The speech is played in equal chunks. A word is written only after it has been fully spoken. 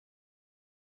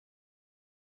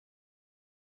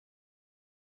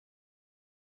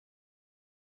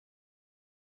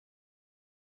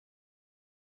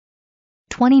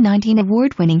2019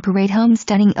 award-winning Parade Home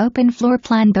stunning open floor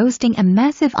plan boasting a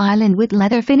massive island with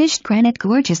leather-finished granite,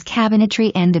 gorgeous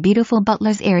cabinetry, and a beautiful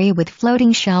Butlers area with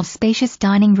floating shelves, spacious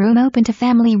dining room open to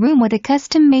family room with a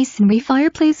custom masonry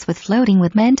fireplace with floating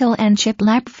with mantle and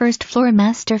shiplap. First floor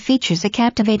master features a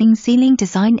captivating ceiling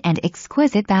design and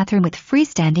exquisite bathroom with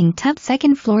freestanding tub.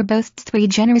 Second floor boasts 3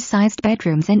 generous-sized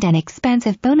bedrooms and an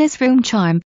expansive bonus room.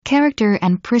 Charm, character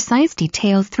and precise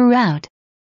details throughout.